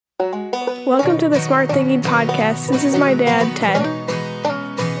Welcome to the Smart Thinking Podcast. This is my dad, Ted.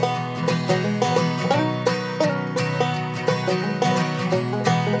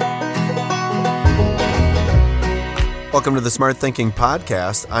 Welcome to the Smart Thinking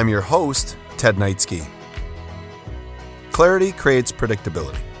Podcast. I'm your host, Ted Knightsky. Clarity creates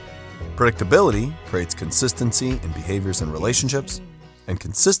predictability. Predictability creates consistency in behaviors and relationships, and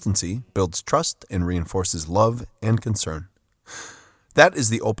consistency builds trust and reinforces love and concern. That is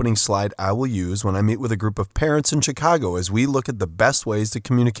the opening slide I will use when I meet with a group of parents in Chicago as we look at the best ways to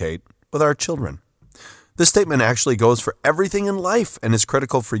communicate with our children. This statement actually goes for everything in life and is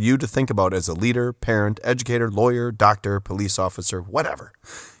critical for you to think about as a leader, parent, educator, lawyer, doctor, police officer, whatever.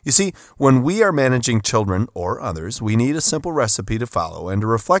 You see, when we are managing children or others, we need a simple recipe to follow and to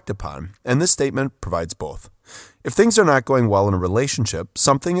reflect upon, and this statement provides both. If things are not going well in a relationship,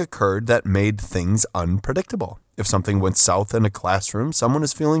 something occurred that made things unpredictable. If something went south in a classroom, someone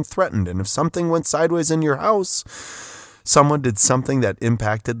is feeling threatened, and if something went sideways in your house, someone did something that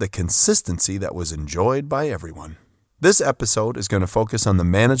impacted the consistency that was enjoyed by everyone. This episode is going to focus on the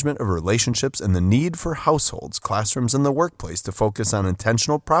management of relationships and the need for households, classrooms, and the workplace to focus on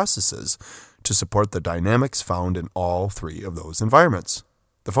intentional processes to support the dynamics found in all three of those environments.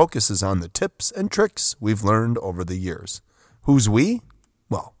 The focus is on the tips and tricks we've learned over the years. Who's we?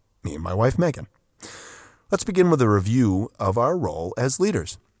 Well, me and my wife, Megan. Let's begin with a review of our role as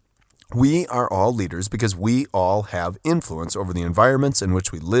leaders. We are all leaders because we all have influence over the environments in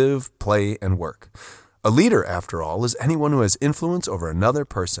which we live, play, and work. A leader, after all, is anyone who has influence over another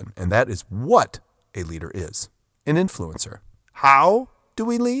person, and that is what a leader is, an influencer. How do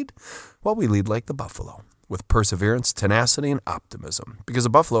we lead? Well, we lead like the buffalo, with perseverance, tenacity, and optimism, because a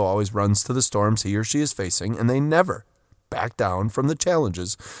buffalo always runs to the storms he or she is facing, and they never back down from the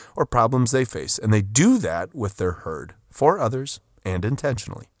challenges or problems they face, and they do that with their herd, for others, and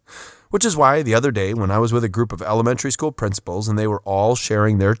intentionally. Which is why the other day when I was with a group of elementary school principals and they were all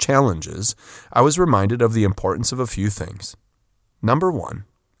sharing their challenges, I was reminded of the importance of a few things. Number one,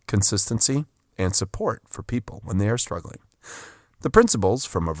 consistency and support for people when they are struggling. The principals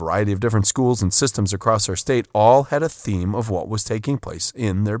from a variety of different schools and systems across our state all had a theme of what was taking place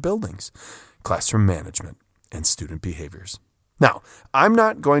in their buildings, classroom management and student behaviors. Now, I'm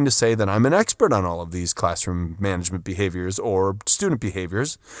not going to say that I'm an expert on all of these classroom management behaviors or student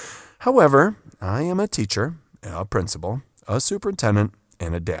behaviors. However, I am a teacher, a principal, a superintendent,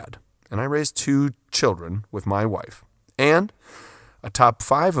 and a dad. And I raised 2 children with my wife. And a top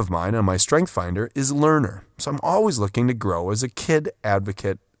 5 of mine on my Strength Finder is learner. So I'm always looking to grow as a kid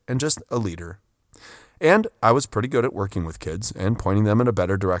advocate and just a leader. And I was pretty good at working with kids and pointing them in a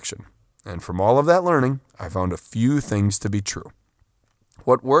better direction. And from all of that learning, I found a few things to be true.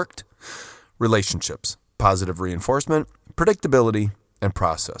 What worked? Relationships, positive reinforcement, predictability, and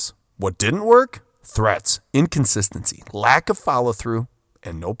process. What didn't work? Threats, inconsistency, lack of follow-through,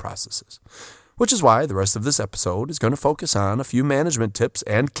 and no processes. Which is why the rest of this episode is going to focus on a few management tips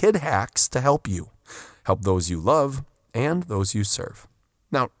and kid hacks to help you, help those you love, and those you serve.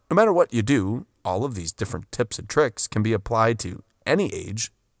 Now, no matter what you do, all of these different tips and tricks can be applied to any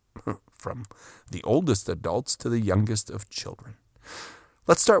age, from the oldest adults to the youngest of children.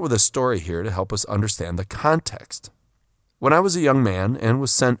 Let's start with a story here to help us understand the context. When I was a young man and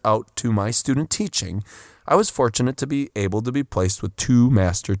was sent out to my student teaching, I was fortunate to be able to be placed with 2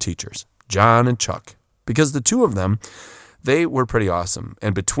 master teachers, John and Chuck, because the 2 of them, they were pretty awesome.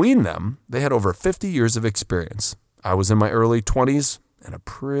 And between them, they had over 50 years of experience. I was in my early 20s and a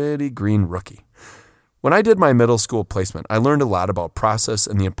pretty green rookie. When I did my middle school placement, I learned a lot about process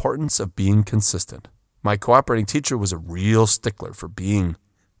and the importance of being consistent. My cooperating teacher was a real stickler for being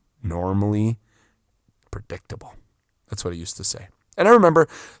normally predictable. That's what he used to say. And I remember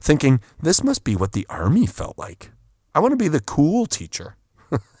thinking, this must be what the Army felt like. I want to be the cool teacher.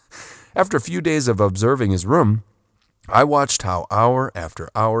 After a few days of observing his room, I watched how hour after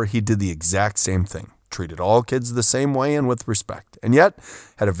hour he did the exact same thing. Treated all kids the same way and with respect, and yet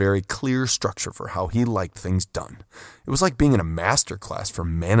had a very clear structure for how he liked things done. It was like being in a master class for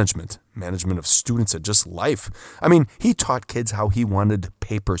management of students and just life. I mean, he taught kids how he wanted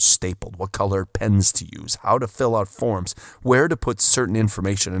paper stapled, what color pens to use, how to fill out forms, where to put certain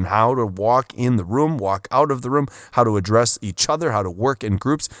information, and how to walk in the room, walk out of the room, how to address each other, how to work in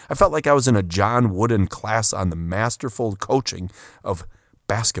groups. I felt like I was in a John Wooden class on the masterful coaching of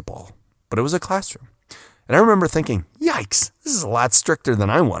basketball, but it was a classroom. And I remember thinking, yikes, this is a lot stricter than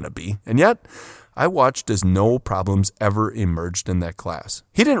I want to be. And yet, I watched as no problems ever emerged in that class.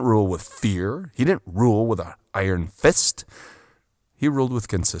 He didn't rule with fear. He didn't rule with an iron fist. He ruled with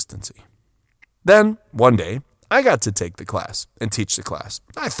consistency. Then, one day, I got to take the class and teach the class.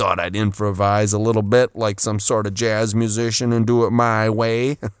 I thought I'd improvise a little bit like some sort of jazz musician and do it my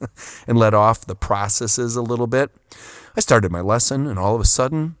way and let off the processes a little bit. I started my lesson, and all of a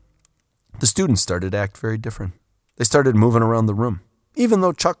sudden, the students started to act very different. They started moving around the room. Even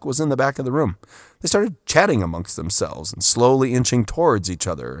though Chuck was in the back of the room, they started chatting amongst themselves and slowly inching towards each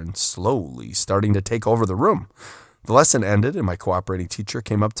other and slowly starting to take over the room. The lesson ended, and my cooperating teacher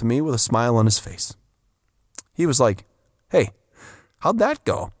came up to me with a smile on his face. He was like, "Hey, how'd that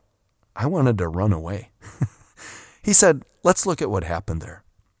go?" I wanted to run away. He said, "Let's look at what happened there."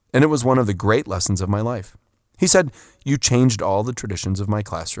 And it was one of the great lessons of my life. He said, "You changed all the traditions of my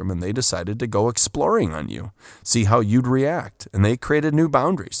classroom, and they decided to go exploring on you, see how you'd react, and they created new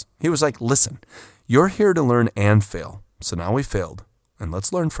boundaries." He was like, "Listen, you're here to learn and fail. So now we failed, and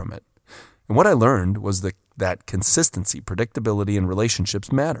let's learn from it." And what I learned was that consistency, predictability, and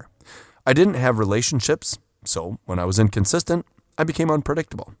relationships matter. I didn't have relationships, so when I was inconsistent, I became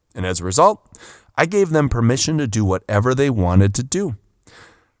unpredictable. And as a result, I gave them permission to do whatever they wanted to do.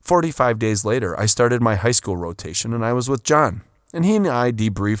 45 days later, I started my high school rotation, and I was with John. And he and I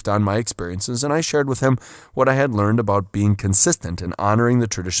debriefed on my experiences, and I shared with him what I had learned about being consistent and honoring the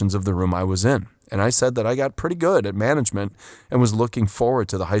traditions of the room I was in. And I said that I got pretty good at management and was looking forward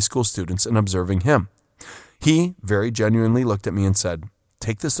to the high school students and observing him. He very genuinely looked at me and said,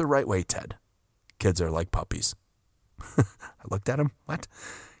 "Take this the right way, Ted. Kids are like puppies." I looked at him. What?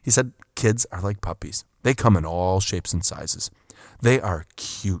 He said, "Kids are like puppies. They come in all shapes and sizes. They are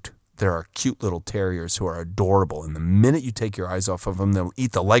cute. There are cute little terriers who are adorable, and the minute you take your eyes off of them, they'll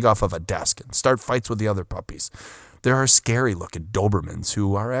eat the leg off of a desk and start fights with the other puppies. There are scary-looking Dobermans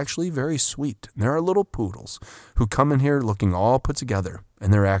who are actually very sweet. And there are little poodles who come in here looking all put together,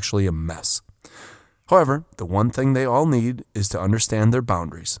 and they're actually a mess. However, the one thing they all need is to understand their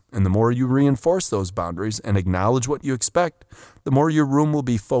boundaries, and the more you reinforce those boundaries and acknowledge what you expect, the more your room will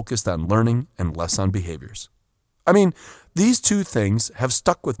be focused on learning and less on behaviors." I mean, these two things have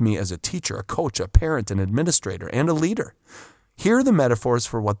stuck with me as a teacher, a coach, a parent, an administrator, and a leader. Hear the metaphors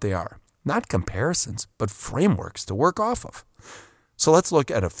for what they are. Not comparisons, but frameworks to work off of. So let's look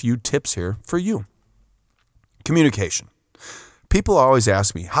at a few tips here for you. Communication. People always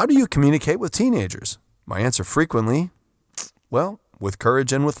ask me, how do you communicate with teenagers? My answer frequently, well, with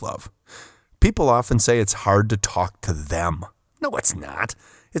courage and with love. People often say it's hard to talk to them. No, it's not.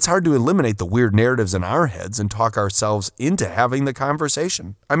 It's hard to eliminate the weird narratives in our heads and talk ourselves into having the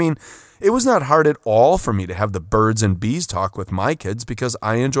conversation. I mean, it was not hard at all for me to have the birds and bees talk with my kids because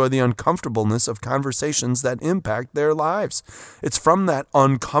I enjoy the uncomfortableness of conversations that impact their lives. It's from that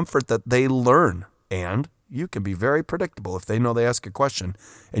uncomfort that they learn. And you can be very predictable if they know they ask a question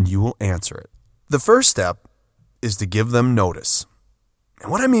and you will answer it. The first step is to give them notice. And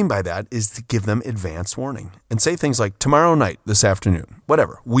what I mean by that is to give them advance warning and say things like, tomorrow night, this afternoon,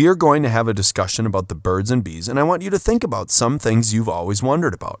 whatever, we are going to have a discussion about the birds and bees, and I want you to think about some things you've always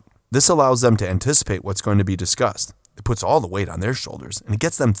wondered about. This allows them to anticipate what's going to be discussed. It puts all the weight on their shoulders, and it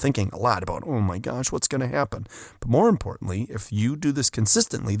gets them thinking a lot about, oh my gosh, what's going to happen? But more importantly, if you do this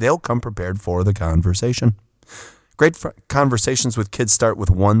consistently, they'll come prepared for the conversation. Great conversations with kids start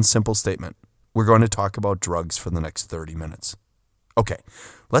with one simple statement. We're going to talk about drugs for the next 30 minutes. Okay,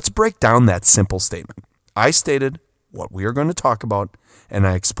 let's break down that simple statement. I stated what we are going to talk about, and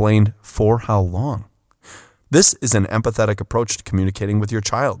I explained for how long. This is an empathetic approach to communicating with your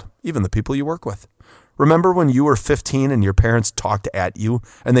child, even the people you work with. Remember when you were 15 and your parents talked at you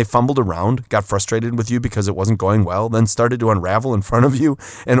and they fumbled around, got frustrated with you because it wasn't going well, then started to unravel in front of you,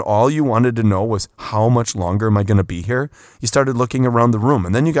 and all you wanted to know was, how much longer am I going to be here? You started looking around the room,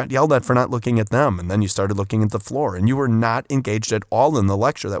 and then you got yelled at for not looking at them, and then you started looking at the floor, and you were not engaged at all in the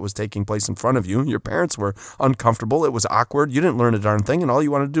lecture that was taking place in front of you. Your parents were uncomfortable. It was awkward. You didn't learn a darn thing, and all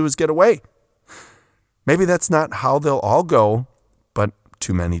you wanted to do was get away. Maybe that's not how they'll all go, but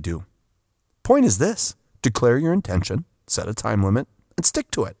too many do. Point is this: declare your intention, set a time limit, and stick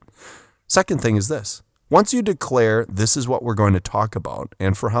to it. Second thing is this: once you declare this is what we're going to talk about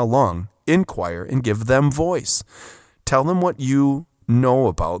and for how long, inquire and give them voice. Tell them what you know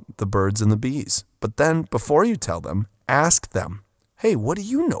about the birds and the bees. But then before you tell them, ask them, hey, what do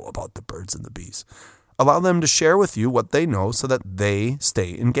you know about the birds and the bees? Allow them to share with you what they know so that they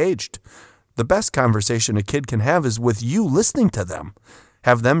stay engaged. The best conversation a kid can have is with you listening to them.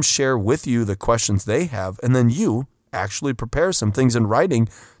 Have them share with you the questions they have, and then you actually prepare some things in writing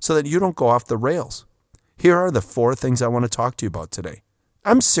so that you don't go off the rails. Here are the 4 things I want to talk to you about today.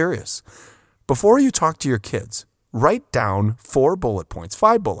 I'm serious. Before you talk to your kids, Write down 4 bullet points,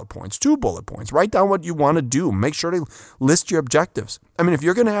 5 bullet points, 2 bullet points. Write down what you want to do. Make sure to list your objectives. I mean, if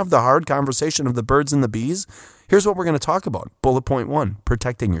you're going to have the hard conversation of the birds and the bees, here's what we're going to talk about. Bullet point 1,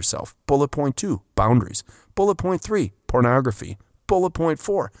 protecting yourself. Bullet point 2, boundaries. Bullet point 3, pornography. Bullet point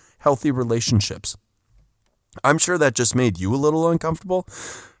 4, healthy relationships. I'm sure that just made you a little uncomfortable,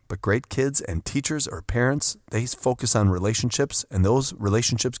 but great kids and teachers or parents, they focus on relationships, and those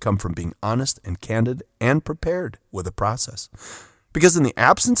relationships come from being honest and candid and prepared with a process. Because in the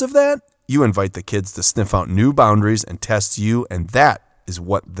absence of that, you invite the kids to sniff out new boundaries and test you, and that is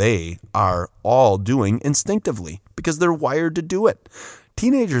what they are all doing instinctively because they're wired to do it.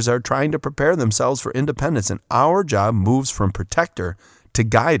 Teenagers are trying to prepare themselves for independence, and our job moves from protector to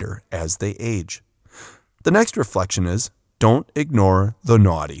guider as they age. The next reflection is, don't ignore the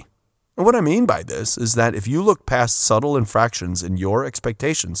naughty. And what I mean by this is that if you look past subtle infractions in your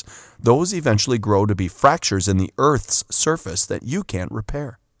expectations, those eventually grow to be fractures in the earth's surface that you can't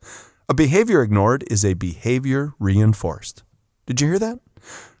repair. A behavior ignored is a behavior reinforced. Did you hear that?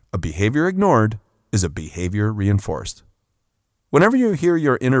 A behavior ignored is a behavior reinforced. Whenever you hear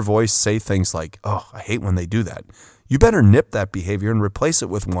your inner voice say things like, "Oh, I hate when they do that," you better nip that behavior and replace it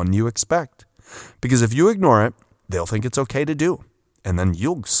with one you expect. Because if you ignore it, they'll think it's okay to do. And then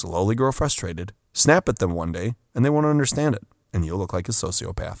you'll slowly grow frustrated, snap at them one day, and they won't understand it. And you'll look like a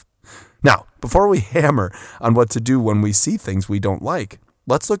sociopath. Now, before we hammer on what to do when we see things we don't like,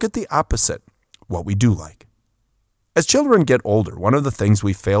 let's look at the opposite, what we do like. As children get older, one of the things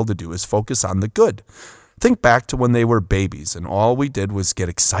we fail to do is focus on the good. Think back to when they were babies and all we did was get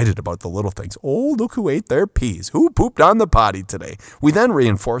excited about the little things. Oh, look who ate their peas. Who pooped on the potty today? We then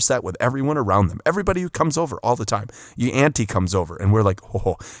reinforce that with everyone around them. Everybody who comes over all the time. Your auntie comes over and we're like,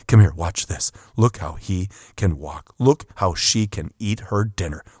 "Oh, come here, watch this. Look how he can walk. Look how she can eat her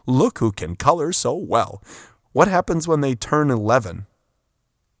dinner. Look who can color so well." What happens when they turn 11?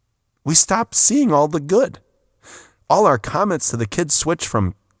 We stop seeing all the good. All our comments to the kids switch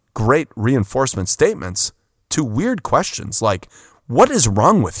from great reinforcement statements to weird questions like, "What is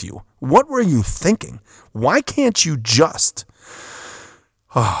wrong with you? What were you thinking? Why can't you just?"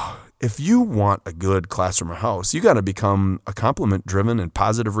 If you want a good classroom or house, you got to become a compliment-driven and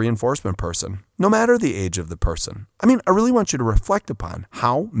positive reinforcement person, no matter the age of the person. I mean, I really want you to reflect upon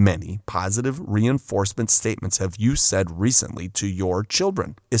how many positive reinforcement statements have you said recently to your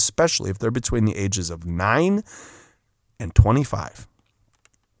children, especially if they're between the ages of 9 and 25.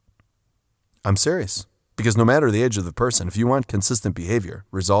 I'm serious, because no matter the age of the person, if you want consistent behavior,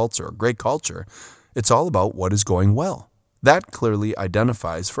 results, or a great culture, it's all about what is going well. That clearly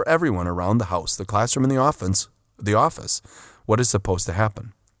identifies for everyone around the house, the classroom, and the office, what is supposed to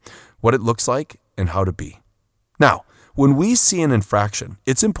happen, what it looks like, and how to be. Now, when we see an infraction,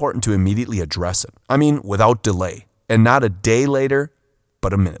 it's important to immediately address it. I mean, without delay, and not a day later,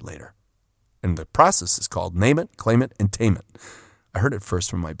 but a minute later. And the process is called name it, claim it, and tame it. I heard it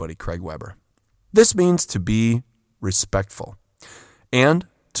first from my buddy Craig Weber. This means to be respectful and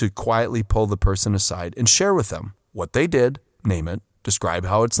to quietly pull the person aside and share with them what they did, name it, describe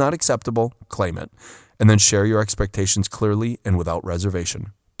how it's not acceptable, claim it, and then share your expectations clearly and without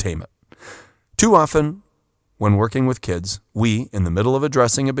reservation, tame it. Too often, when working with kids, we, in the middle of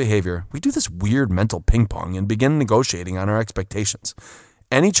addressing a behavior, we do this weird mental ping pong and begin negotiating on our expectations.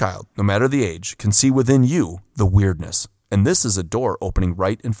 Any child, no matter the age, can see within you the weirdness, and this is a door opening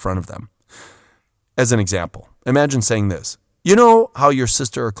right in front of them. As an example, imagine saying this. You know how your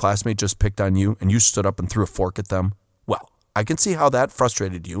sister or classmate just picked on you and you stood up and threw a fork at them? Well, I can see how that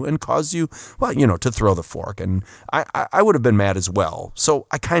frustrated you and caused you, to throw the fork. And I would have been mad as well. So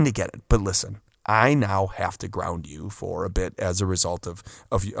I kind of get it. But listen, I now have to ground you for a bit as a result of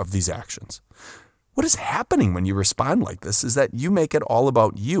these actions. What is happening when you respond like this is that you make it all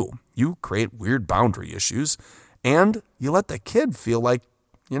about you. You create weird boundary issues and you let the kid feel like,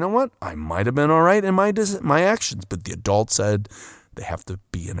 you know what? I might have been all right in my actions, but the adult said they have to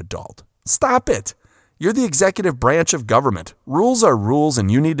be an adult. Stop it. You're the executive branch of government. Rules are rules, and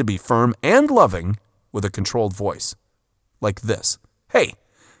you need to be firm and loving with a controlled voice. Like this. Hey,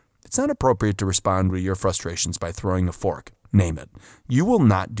 it's not appropriate to respond to your frustrations by throwing a fork. Name it. You will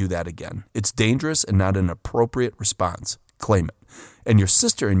not do that again. It's dangerous and not an appropriate response. Claim it. And your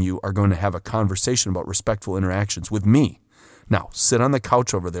sister and you are going to have a conversation about respectful interactions with me. Now, sit on the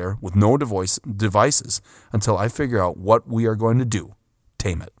couch over there with no devices until I figure out what we are going to do.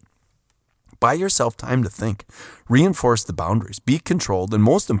 Tame it. Buy yourself time to think. Reinforce the boundaries. Be controlled, and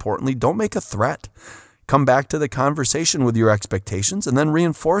most importantly, don't make a threat. Come back to the conversation with your expectations and then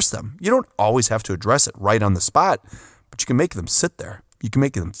reinforce them. You don't always have to address it right on the spot, but you can make them sit there. You can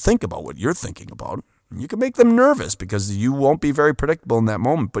make them think about what you're thinking about. You can make them nervous because you won't be very predictable in that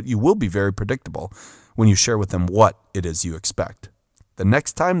moment, but you will be very predictable when you share with them what it is you expect. The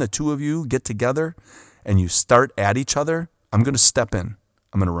next time the two of you get together and you start at each other, I'm going to step in.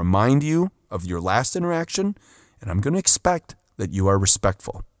 I'm going to remind you of your last interaction, and I'm going to expect that you are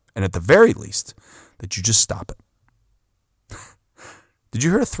respectful. And at the very least, that you just stop it. Did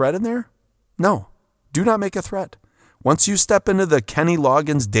you hear a threat in there? No, do not make a threat. Once you step into the Kenny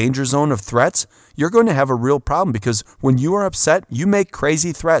Loggins danger zone of threats, you're going to have a real problem because when you are upset, you make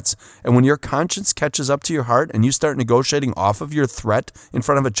crazy threats. And when your conscience catches up to your heart and you start negotiating off of your threat in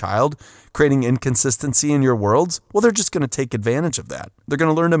front of a child, creating inconsistency in your worlds, well, they're just going to take advantage of that. They're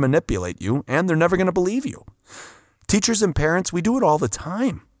going to learn to manipulate you, and they're never going to believe you. Teachers and parents, we do it all the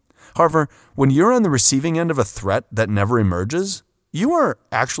time. However, when you're on the receiving end of a threat that never emerges, you are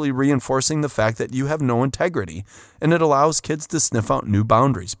actually reinforcing the fact that you have no integrity, and it allows kids to sniff out new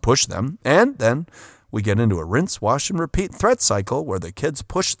boundaries, push them, and then we get into a rinse, wash, and repeat threat cycle where the kids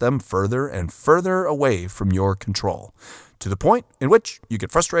push them further and further away from your control, to the point in which you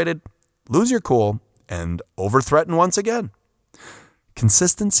get frustrated, lose your cool, and over-threaten once again.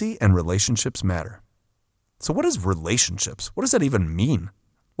 Consistency and relationships matter. So what is relationships? What does that even mean?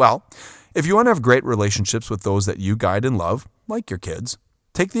 Well, if you want to have great relationships with those that you guide and love, like your kids,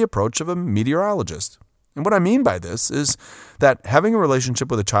 take the approach of a meteorologist. And what I mean by this is that having a relationship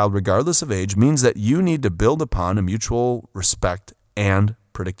with a child, regardless of age, means that you need to build upon a mutual respect and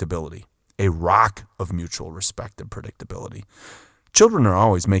predictability, a rock of mutual respect and predictability. Children are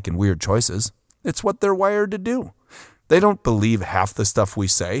always making weird choices. It's what they're wired to do. They don't believe half the stuff we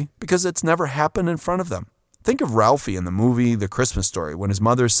say because it's never happened in front of them. Think of Ralphie in the movie The Christmas Story when his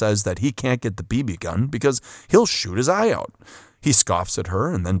mother says that he can't get the BB gun because he'll shoot his eye out. He scoffs at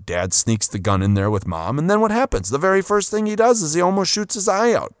her, and then Dad sneaks the gun in there with Mom, and then what happens? The very first thing he does is he almost shoots his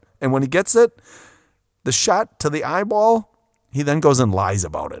eye out. And when he gets it, the shot to the eyeball, he then goes and lies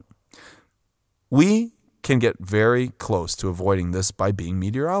about it. We can get very close to avoiding this by being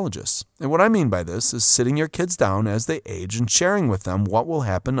meteorologists. And what I mean by this is sitting your kids down as they age and sharing with them what will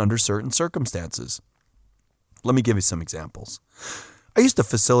happen under certain circumstances. Let me give you some examples. I used to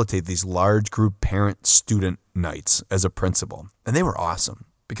facilitate these large group parent-student nights as a principal, and they were awesome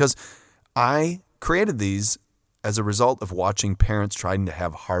because I created these as a result of watching parents trying to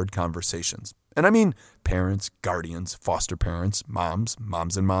have hard conversations. And I mean parents, guardians, foster parents, moms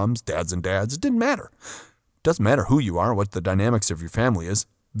and moms, dads and dads. It didn't matter. It doesn't matter who you are, what the dynamics of your family is.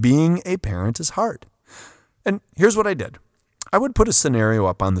 Being a parent is hard. And here's what I did. I would put a scenario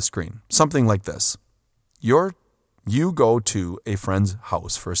up on the screen, something like this. You go to a friend's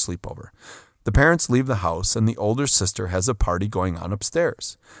house for a sleepover. The parents leave the house and the older sister has a party going on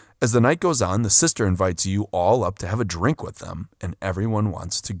upstairs. As the night goes on, the sister invites you all up to have a drink with them, and everyone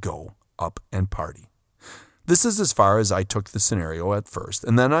wants to go up and party. This is as far as I took the scenario at first,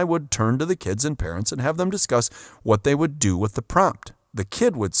 and then I would turn to the kids and parents and have them discuss what they would do with the prompt. The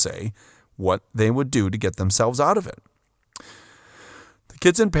kid would say what they would do to get themselves out of it. The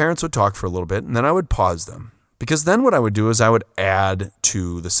kids and parents would talk for a little bit, and then I would pause them. Because then what I would do is I would add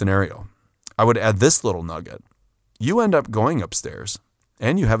to the scenario. I would add this little nugget. You end up going upstairs,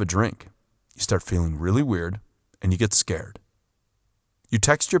 and you have a drink. You start feeling really weird, and you get scared. You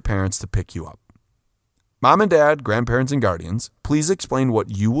text your parents to pick you up. Mom and dad, grandparents and guardians, please explain what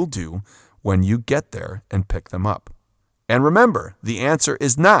you will do when you get there and pick them up. And remember, the answer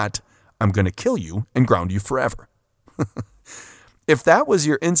is not, I'm going to kill you and ground you forever. If that was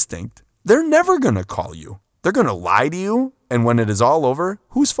your instinct, they're never going to call you. They're going to lie to you, and when it is all over,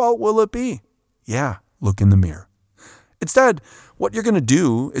 whose fault will it be? Yeah, look in the mirror. Instead, what you're going to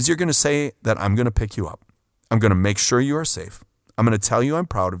do is you're going to say that I'm going to pick you up. I'm going to make sure you are safe. I'm going to tell you I'm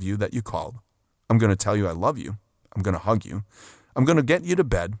proud of you that you called. I'm going to tell you I love you. I'm going to hug you. I'm going to get you to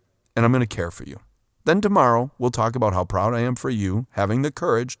bed, and I'm going to care for you. Then tomorrow, we'll talk about how proud I am for you having the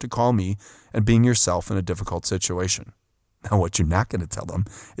courage to call me and being yourself in a difficult situation. Now, what you're not going to tell them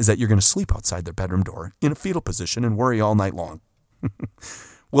is that you're going to sleep outside their bedroom door in a fetal position and worry all night long.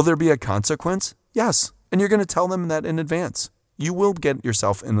 Will there be a consequence? Yes. And you're going to tell them that in advance. You will get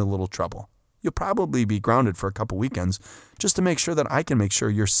yourself in a little trouble. You'll probably be grounded for a couple weekends just to make sure that I can make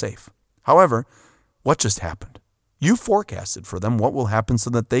sure you're safe. However, what just happened? You forecasted for them what will happen so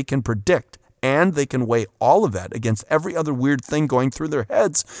that they can predict and they can weigh all of that against every other weird thing going through their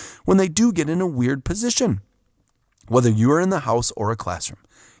heads when they do get in a weird position. Whether you are in the house or a classroom,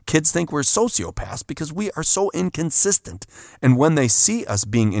 kids think we're sociopaths because we are so inconsistent. And when they see us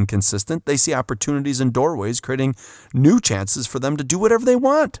being inconsistent, they see opportunities and doorways, creating new chances for them to do whatever they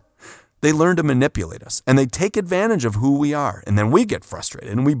want. They learn to manipulate us, and they take advantage of who we are, and then we get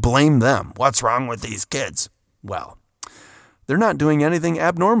frustrated, and we blame them. What's wrong with these kids? Well, they're not doing anything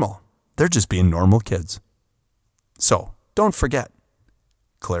abnormal. They're just being normal kids. So, don't forget,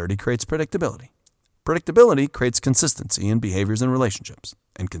 clarity creates predictability. Predictability creates consistency in behaviors and relationships,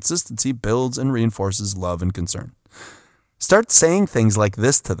 and consistency builds and reinforces love and concern. Start saying things like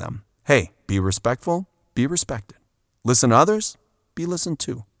this to them. Hey, be respectful, be respected. Listen to others, be listened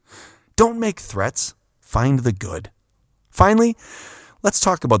to. Don't make threats, find the good. Finally, let's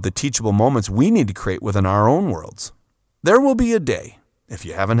talk about the teachable moments we need to create within our own worlds. There will be a day, if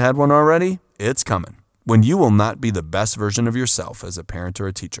you haven't had one already, it's coming, when you will not be the best version of yourself as a parent or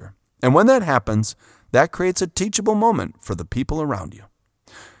a teacher. And when that happens, that creates a teachable moment for the people around you.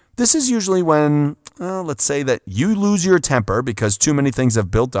 This is usually when, let's say that you lose your temper because too many things have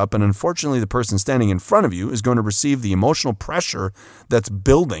built up, and unfortunately the person standing in front of you is going to receive the emotional pressure that's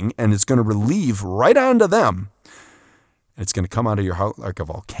building, and it's going to relieve right onto them. And it's going to come out of your heart like a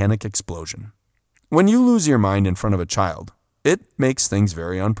volcanic explosion. When you lose your mind in front of a child, it makes things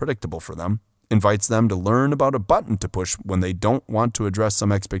very unpredictable for them, invites them to learn about a button to push when they don't want to address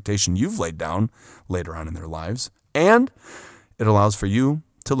some expectation you've laid down later on in their lives, and it allows for you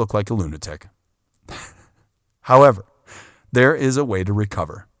to look like a lunatic. However, there is a way to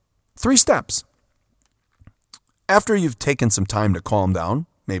recover. 3 steps. After you've taken some time to calm down,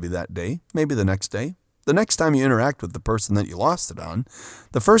 maybe that day, maybe the next day, the next time you interact with the person that you lost it on,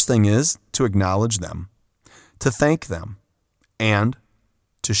 the first thing is to acknowledge them, to thank them, and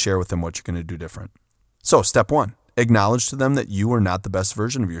to share with them what you're going to do different. So, step 1, acknowledge to them that you are not the best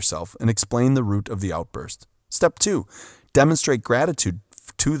version of yourself and explain the root of the outburst. Step 2, demonstrate gratitude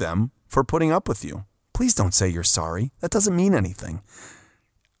to them for putting up with you. Please don't say you're sorry. That doesn't mean anything.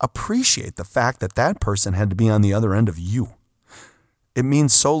 Appreciate the fact that that person had to be on the other end of you. It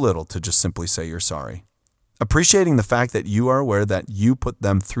means so little to just simply say you're sorry. Appreciating the fact that you are aware that you put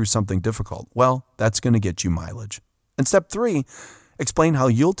them through something difficult, well, that's going to get you mileage. And step 3, explain how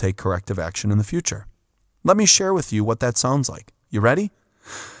you'll take corrective action in the future. Let me share with you what that sounds like. You ready?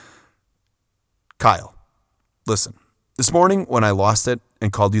 Kyle, listen. This morning, when I lost it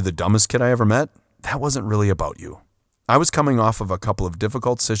and called you the dumbest kid I ever met, that wasn't really about you. I was coming off of a couple of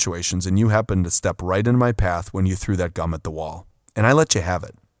difficult situations, and you happened to step right into my path when you threw that gum at the wall. And I let you have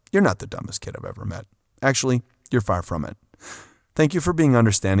it. You're not the dumbest kid I've ever met. Actually, you're far from it. Thank you for being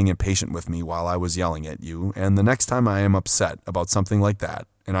understanding and patient with me while I was yelling at you, and the next time I am upset about something like that,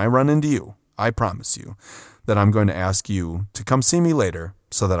 and I run into you, I promise you that I'm going to ask you to come see me later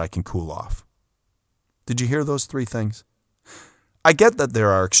so that I can cool off. Did you hear those 3 things? I get that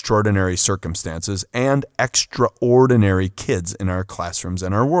there are extraordinary circumstances and extraordinary kids in our classrooms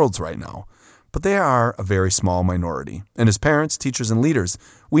and our worlds right now, but they are a very small minority. And as parents, teachers, and leaders,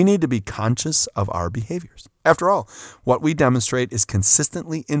 we need to be conscious of our behaviors. After all, what we demonstrate is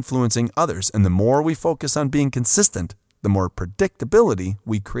consistently influencing others, and the more we focus on being consistent, the more predictability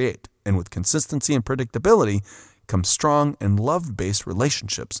we create. And with consistency and predictability comes strong and love-based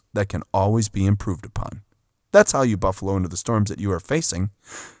relationships that can always be improved upon. That's how you buffalo into the storms that you are facing.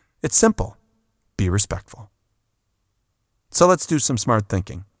 It's simple. Be respectful. So let's do some smart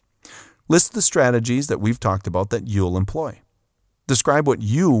thinking. List the strategies that we've talked about that you'll employ. Describe what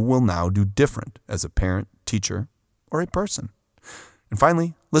you will now do different as a parent, teacher, or a person. And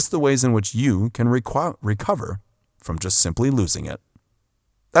finally, list the ways in which you can recover from just simply losing it.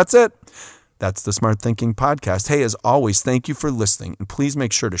 That's it. That's the Smart Thinking Podcast. Hey, as always, thank you for listening, and please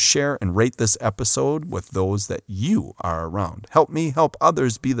make sure to share and rate this episode with those that you are around. Help me help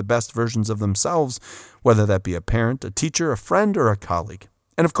others be the best versions of themselves, whether that be a parent, a teacher, a friend, or a colleague.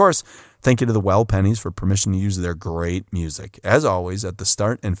 And of course, thank you to the Well Pennies for permission to use their great music. As always, at the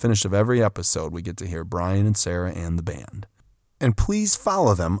start and finish of every episode, we get to hear Brian and Sarah and the band. And please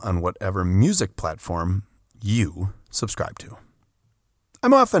follow them on whatever music platform you subscribe to.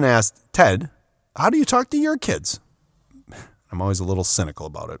 I'm often asked, Ted, how do you talk to your kids? I'm always a little cynical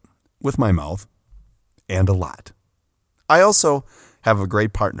about it, with my mouth, and a lot. I also have a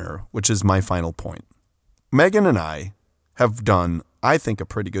great partner, which is my final point. Megan and I have done, I think, a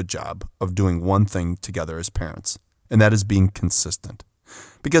pretty good job of doing one thing together as parents, and that is being consistent.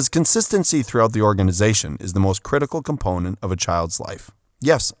 Because consistency throughout the organization is the most critical component of a child's life.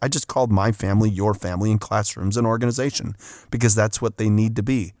 Yes, I just called my family, your family, and classrooms an organization because that's what they need to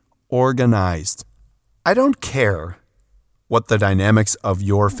be, organized. I don't care what the dynamics of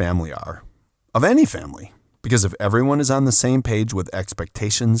your family are, of any family, because if everyone is on the same page with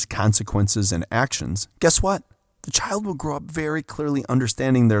expectations, consequences, and actions, guess what? The child will grow up very clearly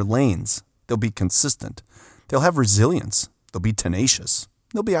understanding their lanes. They'll be consistent. They'll have resilience. They'll be tenacious.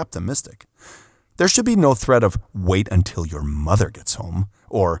 they'll be optimistic. There should be no threat of wait until your mother gets home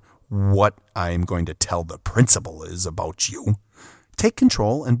or what I'm going to tell the principal is about you. Take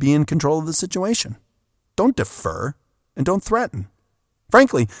control and be in control of the situation. Don't defer and don't threaten.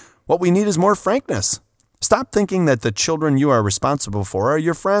 Frankly, what we need is more frankness. Stop thinking that the children you are responsible for are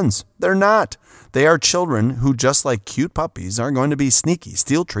your friends. They're not. They are children who, just like cute puppies, are going to be sneaky,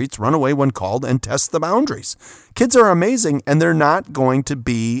 steal treats, run away when called, and test the boundaries. Kids are amazing, and they're not going to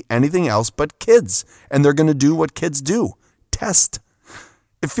be anything else but kids, and they're going to do what kids do, test.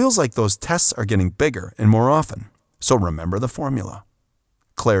 It feels like those tests are getting bigger and more often. So remember the formula.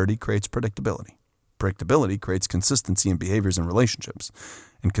 Clarity creates predictability. Predictability creates consistency in behaviors and relationships.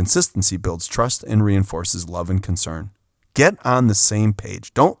 And consistency builds trust and reinforces love and concern. Get on the same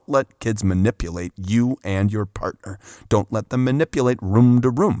page. Don't let kids manipulate you and your partner. Don't let them manipulate room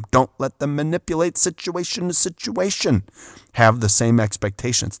to room. Don't let them manipulate situation to situation. Have the same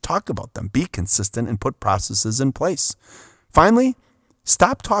expectations. Talk about them. Be consistent and put processes in place. Finally,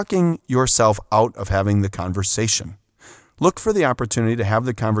 stop talking yourself out of having the conversation. Look for the opportunity to have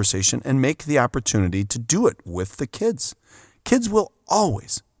the conversation and make the opportunity to do it with the kids. Kids will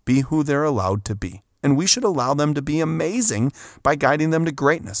always be who they're allowed to be, and we should allow them to be amazing by guiding them to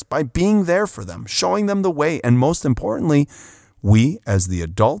greatness, by being there for them, showing them the way, and most importantly, we as the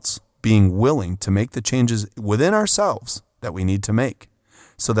adults being willing to make the changes within ourselves that we need to make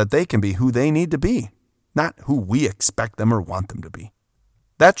so that they can be who they need to be, not who we expect them or want them to be.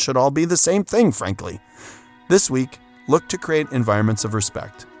 That should all be the same thing, frankly. This week, look to create environments of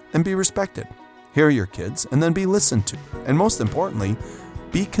respect and be respected. Hear your kids and then be listened to. And most importantly,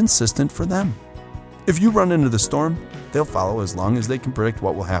 be consistent for them. If you run into the storm, they'll follow as long as they can predict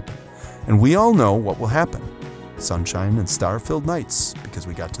what will happen. And we all know what will happen. Sunshine and star-filled nights because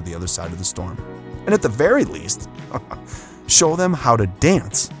we got to the other side of the storm. And at the very least, show them how to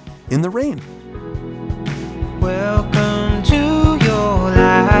dance in the rain. Welcome to your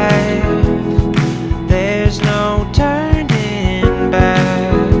life. There's no turning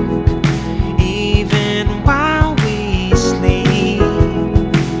back. Even while we sleep,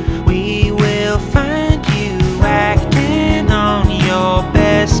 we will find you acting on your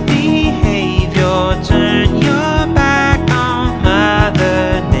best behavior. Turn your back on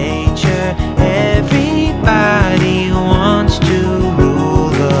Mother Nature. Everybody wants to rule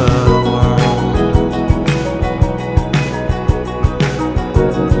the world.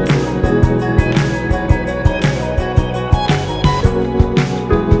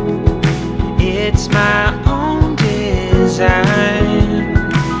 It's my own design.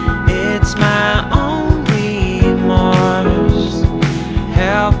 It's my own remorse.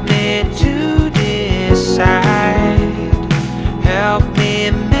 Help me to decide. Help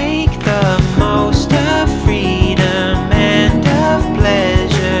me make the most of freedom and of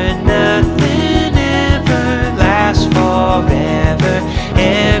pleasure. Nothing ever lasts forever.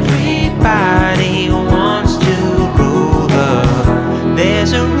 Everybody wants to rule the world.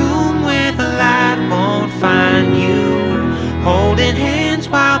 There's a room where the light won't find you, holding hands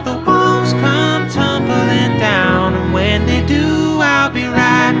while the walls come tumbling down. And when they do, I'll be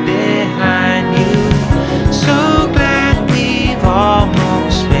right behind you. So glad we've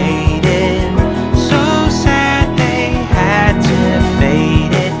almost made it. So sad they had to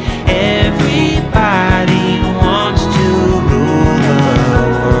fade it. Everybody wants to rule the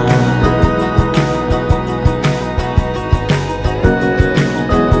world.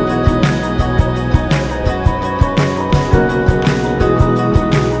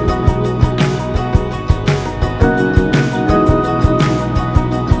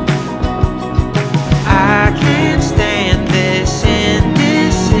 I can't stand this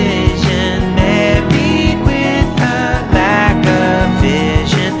indecision, married with a lack of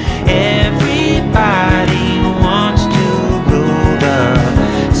vision. Everybody wants to rule the.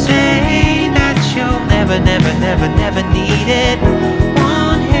 Say that you'll never need it.